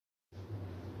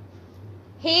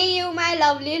Hey, you, my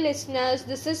lovely listeners.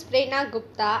 This is Prerna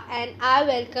Gupta, and I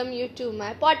welcome you to my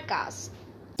podcast.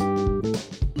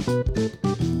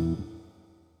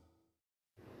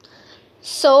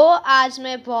 आज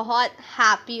मैं बहुत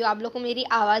happy हूँ. आप लोग को मेरी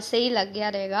आवाज़ से ही लग गया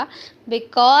रहेगा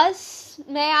बिकॉज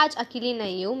मैं आज अकेली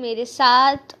नहीं हूँ. मेरे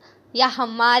साथ या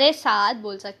हमारे साथ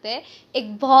बोल सकते हैं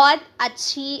एक बहुत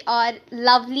अच्छी और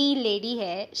लवली लेडी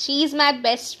है. She is my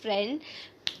best friend.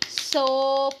 So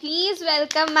please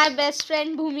welcome my best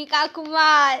friend Bhoomika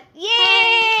Kumar.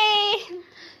 Yay!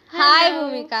 Hi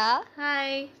Bhoomika.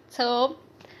 Hi. So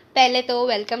पहले तो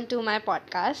welcome to my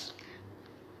podcast.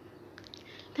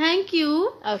 Thank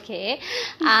you. Okay.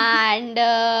 And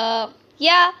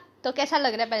तो कैसा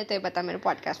लग रहा है पहले तो ये बता मेरे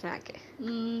पॉडकास्ट में आके.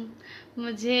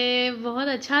 मुझे बहुत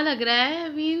अच्छा लग रहा है.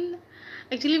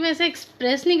 एक्चुअली मैं ऐसे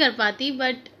एक्सप्रेस नहीं कर पाती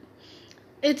but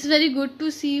it's very good to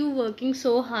see you working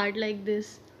so hard like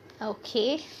this.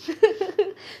 Okay.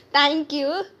 Thank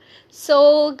you. So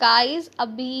guys,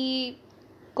 अभी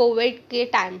कोविड के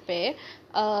टाइम पे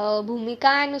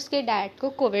भूमिका एंड उसके डैड को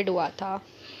कोविड हुआ था.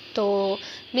 तो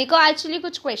मेरे को एक्चुअली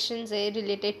कुछ क्वेश्चंस है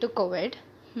रिलेटेड टू कोविड.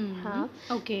 हाँ.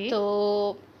 ओके. तो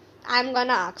I'm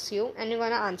gonna ask you and you're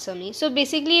gonna answer me. So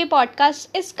basically ये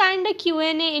podcast is kind of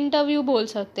Q&A interview बोल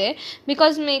सकते हैं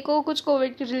because मेरे को कुछ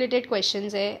कोविड के रिलेटेड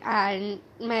questions है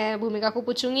and मैं भूमिका को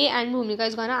पूछूंगी and भूमिका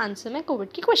is gonna answer my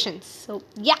Covid की questions. So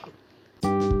yeah.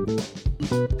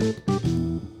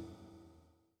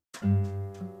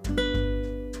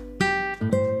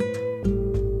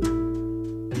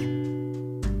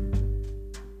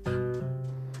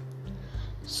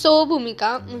 So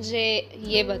भूमिका मुझे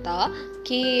ये बता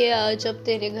कि जब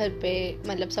तेरे घर पे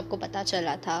मतलब सबको पता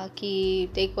चला था कि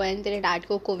तेरे को एंड तेरे डैड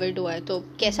को कोविड हुआ है तो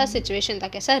कैसा सिचुएशन था,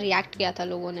 कैसा रिएक्ट किया था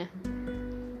लोगों ने?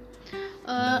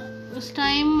 उस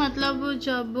टाइम मतलब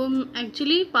जब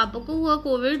एक्चुअली पापा को हुआ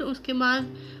कोविड उसके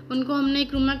बाद उनको हमने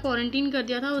एक रूम में क्वारंटीन कर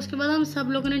दिया था. उसके बाद हम सब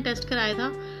लोगों ने टेस्ट कराया था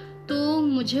तो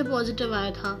मुझे पॉजिटिव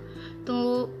आया था. तो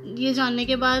ये जानने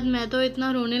के बाद मैं तो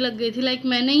इतना रोने लग गई थी. लाइक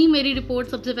मैंने ही मेरी रिपोर्ट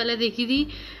सबसे पहले देखी थी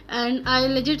and I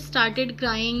legit started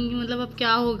crying. मतलब अब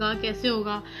क्या होगा, कैसे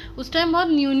होगा. उस टाइम बहुत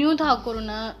न्यू था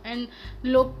कोरोना एंड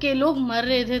लोग मर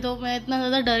रहे थे तो मैं इतना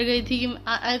ज़्यादा डर गई थी कि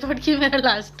आई थॉट कि मेरा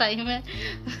लास्ट टाइम है.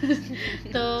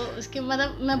 तो उसके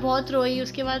मतलब मैं बहुत रोई.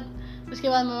 उसके बाद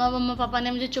मम्मा पापा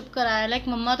ने मुझे चुप कराया. लाइक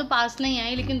मम्मा तो पास नहीं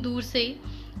आई लेकिन दूर से ही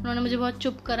उन्होंने मुझे बहुत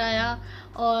चुप कराया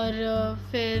और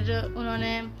फिर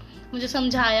उन्होंने मुझे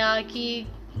समझाया कि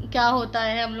क्या होता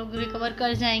है, हम लोग रिकवर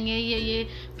कर जाएंगे, ये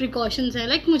प्रिकॉशंस है.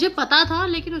 लाइक मुझे पता था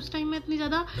लेकिन उस टाइम मैं इतनी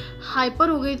ज़्यादा हाइपर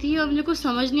हो गई थी और मुझे कुछ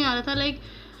समझ नहीं आ रहा था. लाइक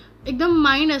एकदम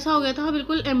माइंड ऐसा हो गया था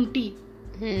बिल्कुल एम्प्टी.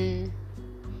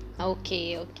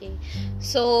 ओके.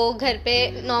 सो घर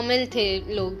पे नॉर्मल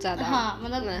थे लोग ज़्यादा? हाँ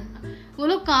मतलब वो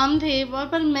लोग काम थे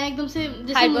पर मैं एकदम से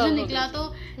जैसे मुझे निकला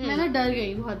तो मैं ना डर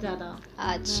गई बहुत ज़्यादा.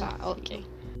 अच्छा. ओके.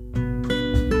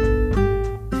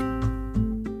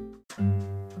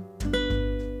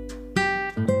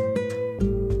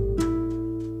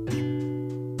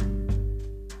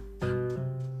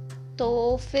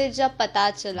 तो फिर जब पता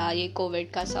चला ये कोविड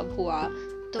का सब हुआ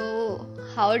तो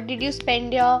how did you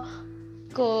spend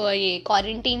your ये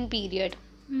quarantine period?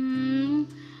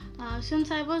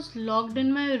 Since I was locked in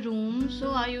my room, so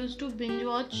I used to binge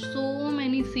watch so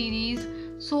many series,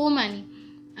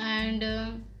 and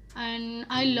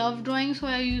I love drawing, so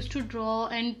I used to draw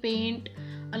and paint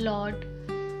a lot.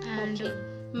 And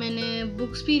मैंने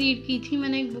books भी read की थी.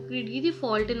 मैंने एक book read की थी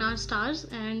fault in our stars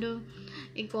and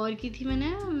एक और की थी मैंने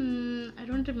आई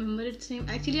don't remember it's name.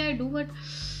 Actually I do but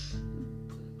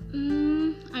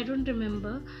I don't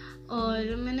remember.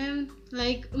 और मैंने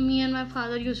like me and my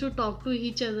father use to talk to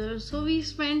each other so we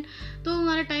spend. तो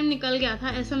हमारा टाइम निकल गया था.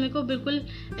 ऐसा मेरे को बिल्कुल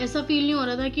ऐसा फील नहीं हो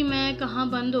रहा था कि मैं कहाँ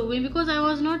बंद हो गई because I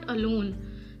was not alone.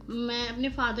 मैं अपने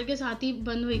फादर के साथ ही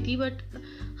बंद हुई थी बट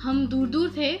हम दूर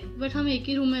थे बट हम एक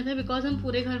ही रूम में थे बिकॉज हम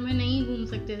पूरे घर में नहीं घूम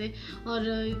सकते थे और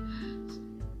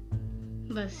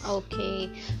बस. Okay.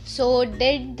 So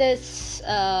did this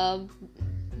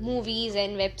movies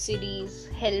and web series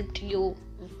helped you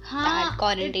that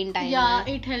quarantine time? Yeah,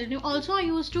 it helped me. Also, I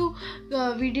used to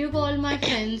video call my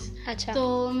friends. अच्छा.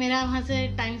 तो मेरा वहाँ से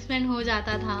टाइम स्पेंड हो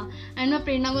जाता था एंड मैं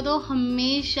प्रेरणा को तो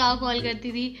हमेशा कॉल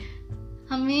करती थी.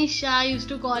 हमेशा I used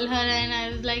to call her and I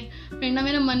was like प्रेरणा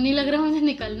मेरा मन नहीं लग रहा, मुझे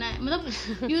निकलना है.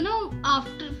 मतलब यू नो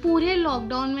आफ्टर पूरे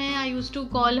लॉकडाउन में I used to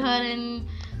call her and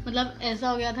मतलब ऐसा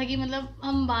हो गया था कि मतलब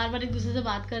हम बार एक दूसरे से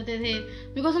बात करते थे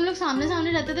बिकॉज हम लोग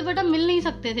सामने रहते थे बट हम मिल नहीं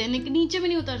सकते थे, नीचे भी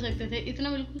नहीं उतर सकते थे. इतना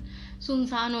बिल्कुल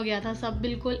सुनसान हो गया था सब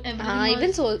बिल्कुल.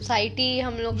 इवन सोसाइटी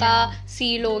हम लोग का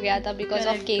सील हो गया था बिकॉज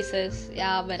ऑफ केसेस.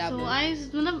 या बराबर.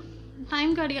 मतलब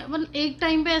टाइम कट गया. मतलब एक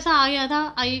टाइम पे ऐसा आ गया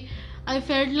था आई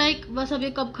फेल्ट लाइक बस अब ये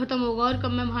कब खत्म होगा और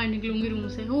कब मैं बाहर निकलूंगी रूम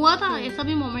से. हुआ था, ऐसा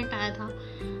भी मोमेंट आया था,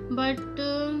 बट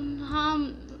हाँ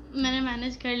मैंने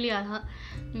मैनेज कर लिया था.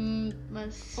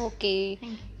 बस. ओके.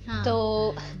 हाँ.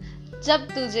 तो जब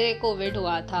तुझे कोविड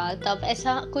हुआ था तब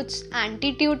ऐसा कुछ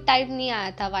एंटीट्यूड टाइप नहीं आया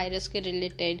था वायरस के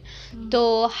रिलेटेड, तो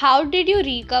how did you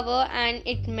recover and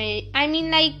it में आई मीन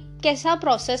लाइक कैसा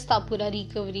प्रोसेस था पूरा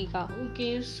रिकवरी का?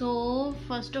 Okay, so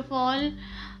first of all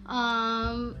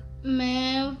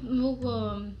मैं वो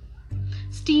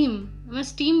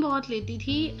स्टीम बहुत लेती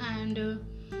थी. एंड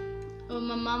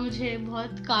मम्मा मुझे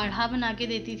बहुत काढ़ा बना के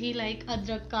देती थी, लाइक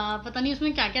अदरक का, पता नहीं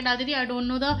उसमें क्या क्या डालती थी, I don't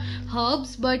know the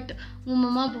herbs, but वो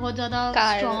मम्मा बहुत ज्यादा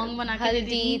स्ट्रॉन्ग बना के देती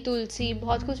थी. हल्दी, तुलसी,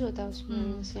 बहुत कुछ होता है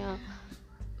उसमें.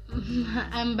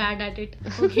 I am bad at it.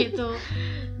 Okay,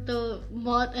 तो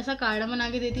बहुत ऐसा काढ़ा बना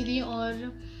के देती थी और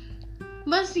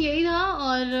बस यही था.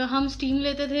 और हम स्टीम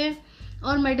लेते थे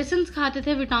और मेडिसिन खाते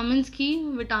थे विटामिन्स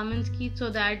की सो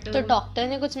दैट. तो डॉक्टर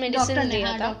ने कुछ मेडिसिन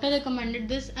दिया था? Doctor recommended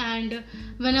this. And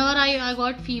whenever I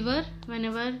got fever,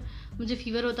 whenever मुझे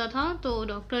फीवर होता था तो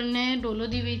डॉक्टर ने डोलो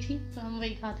दी हुई थी, तो हम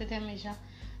वही खाते थे हमेशा,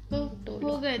 तो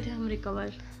हो गए थे हम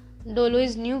recover. Dolo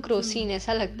is new Crocin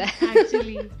ऐसा लगता है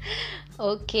एक्चुअली.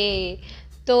 ओके,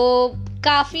 तो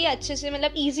काफी अच्छे से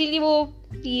मतलब इजीली वो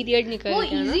पीरियड निकल गया. वो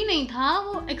इजी नहीं था,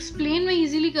 वो एक्सप्लेन मैं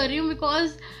इजीली कर रही हूँ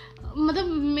बिकॉज मतलब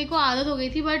मेरे को आदत हो गई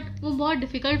थी, बट वो बहुत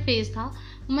डिफिकल्ट फेज था.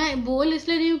 मैं बोल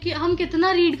इसलिए रही हूँ कि हम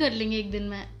कितना रीड कर लेंगे एक दिन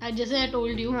में, जैसे आई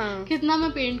टोल्ड यू, कितना मैं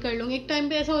पेंट कर लूंगी. एक टाइम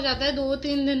पे ऐसा हो जाता है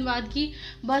 2-3 दिन बाद कि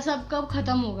बस अब कब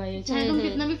खत्म होगा ये, चाहे तुम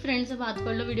कितना भी फ्रेंड से बात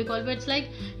कर लो वीडियो कॉल पे, it's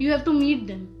like you have to meet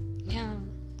them.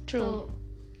 True.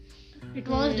 It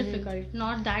was difficult,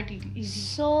 not that easy.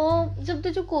 So जब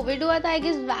तुझे कोविड हुआ था आई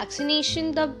गेस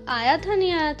वैक्सीनेशन तब आया था,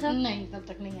 नहीं आया था? नहीं, तब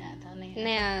तक नहीं आया था.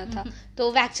 नहीं आया था.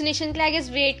 तो वैक्सीनेशन के लिए आई गेस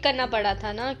वेट करना पड़ा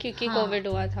था ना, क्योंकि कोविड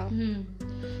हुआ था.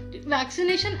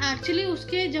 वैक्सीनेशन एक्चुअली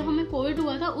उसके जब हमें कोविड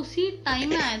हुआ था उसी टाइम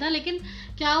में आया था, लेकिन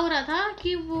क्या हो रहा था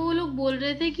कि वो लोग बोल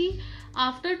रहे थे कि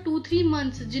आफ्टर 2-3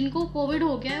 मंथ्स जिनको कोविड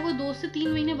हो गया है वो 2 से 3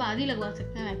 महीने बाद ही लगवा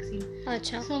सकते हैं वैक्सीन.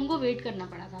 अच्छा. तो हमको वेट करना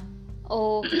पड़ा था.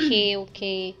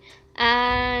 Okay.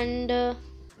 And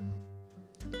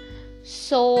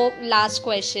so last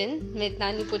question, मैं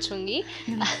इतना नहीं पूछूंगी.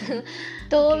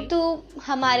 तो तू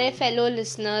हमारे fellow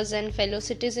listeners and fellow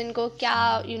citizen को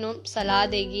क्या सलाह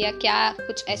देगी, या क्या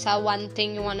कुछ ऐसा one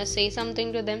thing you want to से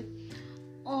something to them?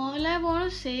 All I want to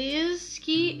से इज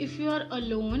कि इफ यू आर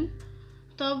अलोन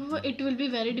तब it will be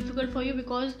very difficult for you,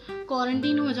 because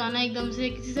quarantine हो जाना एकदम से,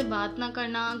 किसी से बात ना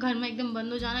करना, घर में एकदम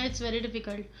बंद हो जाना, इट्स वेरी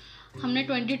डिफिकल्ट. हमने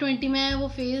 2020 में वो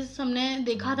फेज हमने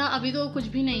देखा था. अभी तो कुछ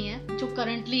भी नहीं है जो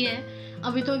करंटली है,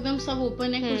 अभी तो एकदम सब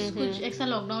ओपन है, कुछ ऐसा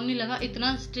लॉकडाउन नहीं लगा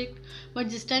इतना स्ट्रिक्ट. बट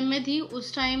जिस टाइम में थी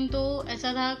उस टाइम तो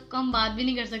ऐसा था हम बात भी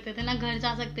नहीं कर सकते थे, ना घर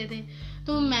जा सकते थे.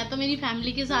 तो मैं तो मेरी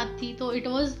फैमिली के साथ थी, तो इट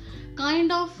वाज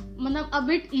काइंड ऑफ मतलब a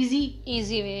bit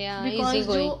easy way, because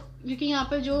क्योंकि यहाँ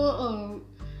पे जो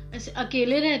ऐसे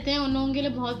अकेले रहते हैं उन लोगों के लिए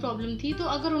बहुत प्रॉब्लम थी. तो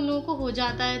अगर उन लोगों को हो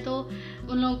जाता है तो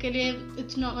उन लोगों के लिए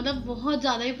इट्स नॉट, मतलब बहुत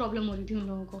ज़्यादा ही प्रॉब्लम हो रही थी उन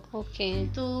लोगों को. ओके.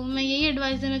 तो मैं यही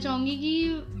एडवाइस देना चाहूँगी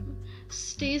कि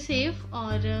स्टे सेफ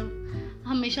और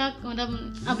हमेशा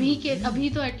मतलब अभी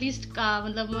तो एटलीस्ट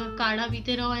मतलब काढ़ा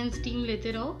पीते रहो एंड स्टीम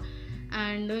लेते रहो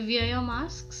and wear your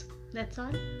mask. That's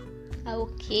all.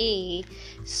 Okay.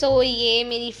 सो ये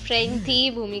मेरी फ्रेंड थी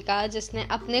भूमिका, जिसने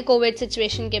अपने कोविड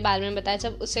सिचुएशन के बारे में बताया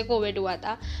जब उसे कोविड हुआ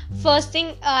था. First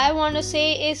thing I want to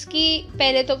say इस कि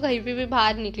पहले तो कहीं भी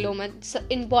बाहर निकलो मत,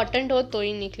 इम्पोर्टेंट हो तो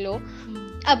ही निकलो.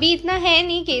 अभी इतना है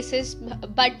नहीं केसेस,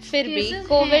 बट फिर भी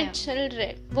कोविड चल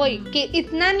रहे, वही कि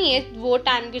इतना नहीं है वो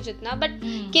टाइम के जितना, बट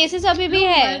केसेस अभी भी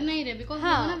है.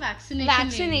 हाँ,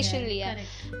 वैक्सीनेशन लिया,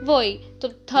 वही. तो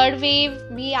थर्ड वेव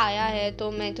भी आया है,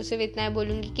 तो मैं तो सिर्फ इतना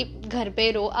बोलूंगी कि घर पे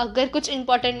रहो, अगर कुछ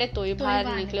इम्पोर्टेंट है तो ही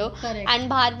बाहर निकलो. एंड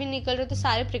बाहर भी निकल रहे हो तो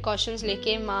सारे प्रिकॉशंस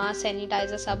लेके, मास्क,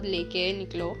 सैनिटाइजर सब लेके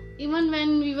निकलो. Even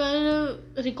when we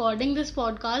were recording this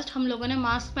podcast हम लोगों ने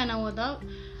मास्क पहना हुआ था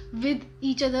विद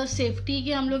ईच अदर सेफ्टी,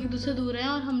 कि हम लोग एक दूसरे दूर हैं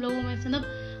और हम लोगों में से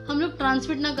मतलब हम लोग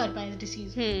ट्रांसमिट ना कर पाए इस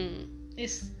डिसीज,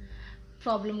 इस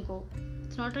प्रॉब्लम को.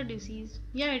 इट्स नॉट अ डिसीज,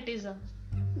 या it is a.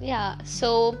 Yeah, so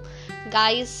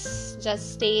guys, just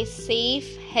stay safe,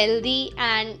 healthy,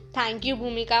 and thank you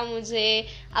भूमिका मुझे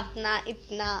अपना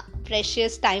इतना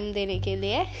precious time देने के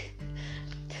लिए.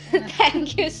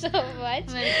 Thank you so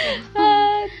much.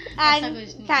 And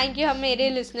thank you हम मेरे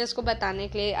listeners को बताने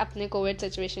के लिए अपने COVID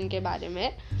situation के बारे में.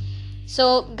 So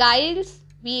guys,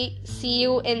 we see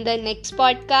you in the next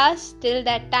podcast. Till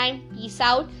that time, peace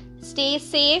out, stay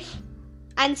safe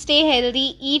and stay healthy,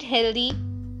 eat healthy.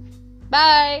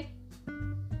 Bye.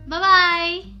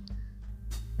 Bye-bye.